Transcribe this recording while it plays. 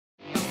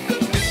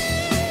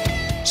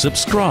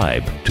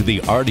Subscribe to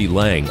the Artie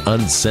Lange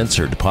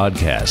Uncensored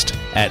podcast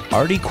at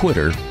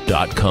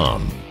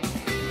artiequitter.com.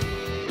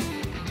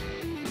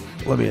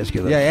 Let me ask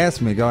you this. Yeah,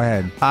 ask me. Go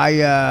ahead.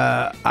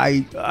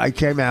 I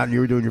came out and you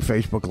were doing your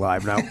Facebook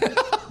Live. Now,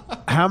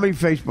 how many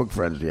Facebook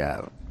friends do you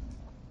have?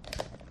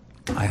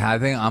 I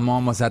think I'm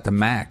almost at the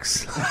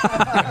max.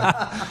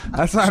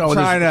 That's why I'm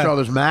trying to. So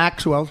there's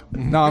Max. Well,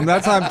 no,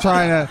 that's how I'm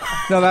trying to.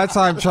 No, that's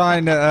how I'm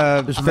trying to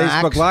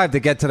Facebook Max. Live to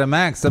get to the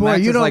max. The max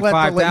is like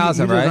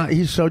 5,000, right?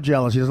 He's so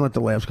jealous. He doesn't let the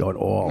laughs go at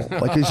all.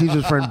 Like he sees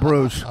his friend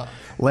Bruce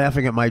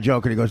laughing at my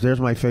joke, and he goes, "There's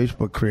my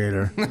Facebook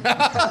creator."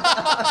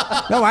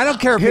 No, I don't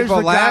care if Here's people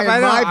the guy laugh.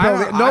 in my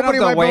building. Nobody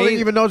in my building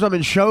even knows I'm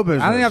in show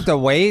business. I don't have to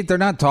wait. They're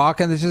not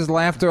talking. There's just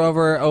laughter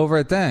over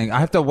a thing. I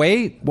have to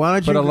wait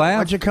Why for the laugh?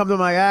 don't you come to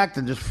my act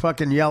and just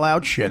fucking yell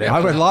out shit? I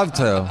would love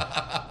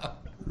to.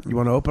 You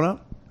want to open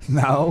up?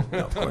 No. No,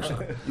 of course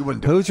not. You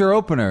wouldn't. Who's your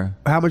opener?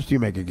 How much do you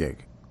make a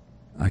gig?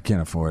 I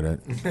can't afford it.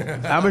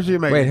 How much do you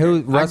make? Wait,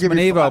 who? Russ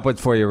Maneve opened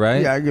for you,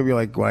 right? Yeah, I give you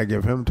like what I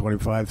give him,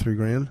 25,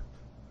 $3,000.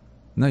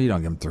 No, you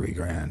don't give him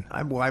 $3,000.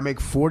 I make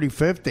 40,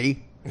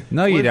 50.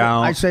 No, you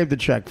don't. I saved the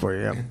check for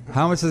you. Yeah.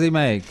 How much does he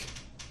make?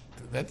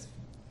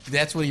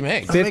 That's what he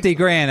makes.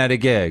 $50,000 at a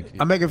gig.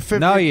 I'm making 50.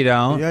 No, you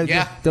don't.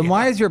 Yeah. Then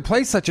why is your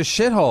place such a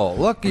shithole?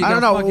 Look, you I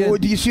don't know. fucking...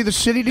 Do you see the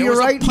city to There your was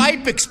right? a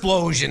pipe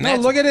explosion. No,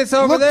 look at this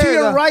over Look there. to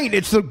your right.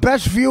 It's the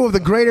best view of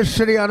the greatest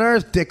city on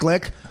earth,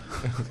 Dicklick.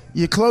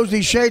 You close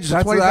these shades.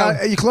 That's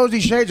You close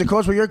these shades. It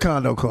costs what your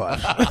condo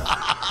costs.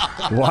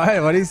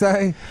 What? What did he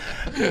say?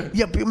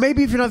 Yeah,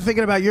 maybe if you're not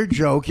thinking about your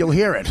joke, you'll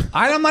hear it.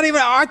 I'm not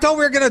even. I thought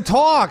we were gonna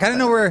talk. I didn't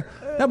know we're.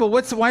 No, but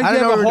why do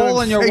you have a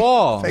hole in your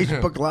wall?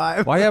 Facebook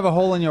Live. Why do you have a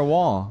hole in your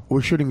wall?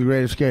 We're shooting The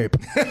Great Escape.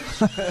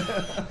 It's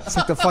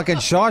like the fucking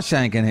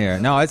Shawshank in here.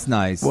 No, it's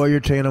nice. Well,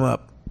 you're teeing them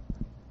up.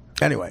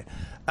 Anyway,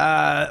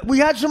 we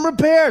had some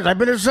repairs. I've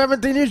been here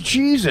 17 years.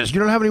 Jesus, you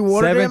don't have any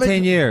water damage?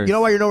 17 years. You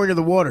know why you're nowhere near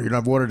the water? You don't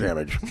have water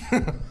damage.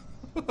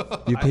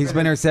 He's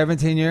been here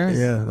 17 years?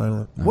 Yeah. I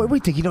know.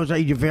 Wait, think he knows?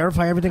 Did you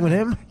verify everything with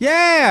him?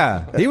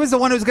 Yeah. He was the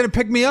one who was going to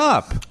pick me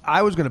up.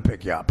 I was going to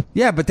pick you up.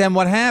 Yeah, but then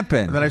what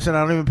happened? And then I said,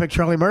 I don't even pick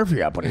Charlie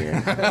Murphy up when he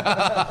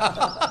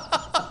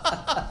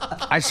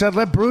I said,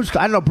 let Bruce.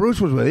 I don't know, Bruce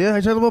was with you.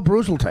 I said, well,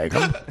 Bruce will take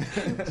him.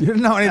 You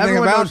didn't know anything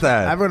Everyone about knows,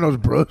 that. Everyone knows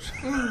Bruce.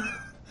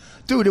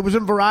 Dude, it was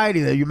in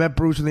Variety that you met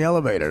Bruce in the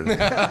elevator.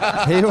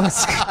 He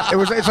was.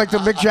 It's like the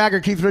Mick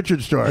Jagger, Keith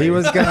Richards story. He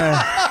was going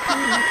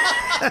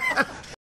to.